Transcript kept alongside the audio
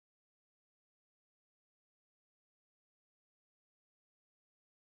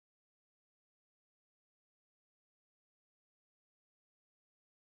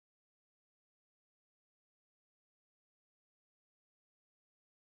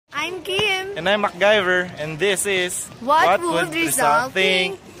I'm Kim. And I'm MacGyver, and this is What would Rizal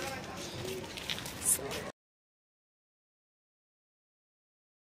think?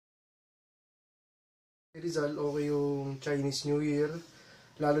 Rizal, okay yung Chinese New Year.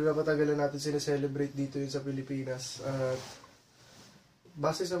 Lalo na patagalan natin sineselebrate dito yun sa Pilipinas. At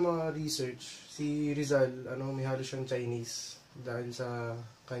base sa mga research, si Rizal, may halos siyang Chinese dahil sa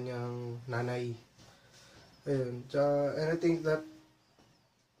kanyang nanay. Ayun. And I think that,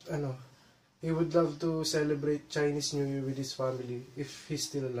 he would love to celebrate Chinese New Year with his family if he's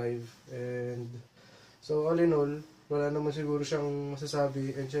still alive. And so all in all, wala naman siguro siyang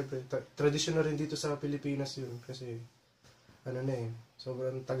masasabi. And syempre, traditional rin dito sa Pilipinas yun. Kasi,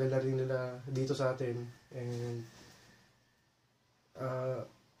 sobrang tagal na rin nila dito sa atin. And,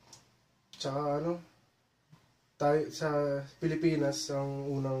 tsaka tayo sa Pilipinas, ang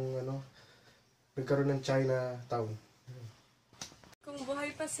unang, nagkaroon ng Chinatown. Kung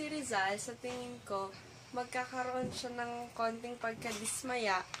buhay pa si Rizal, sa tingin ko, magkakaroon siya ng konting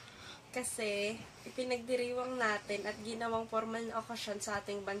pagkadismaya kasi ipinagdiriwang natin at ginawang formal na okasyon sa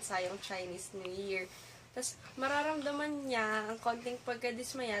ating bansa yung Chinese New Year. Tapos mararamdaman niya ang konting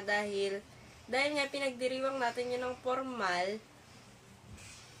pagkadismaya dahil nga pinagdiriwang natin yun ng formal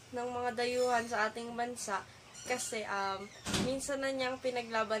ng mga dayuhan sa ating bansa kasi minsan na niyang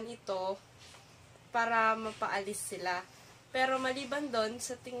pinaglaban ito para mapaalis sila. Pero maliban doon,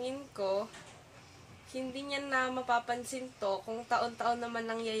 sa tingin ko, hindi niya na mapapansin to kung taon-taon naman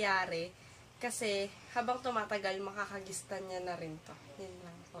nangyayari kasi habang tumatagal, makakagistan niya na rin to.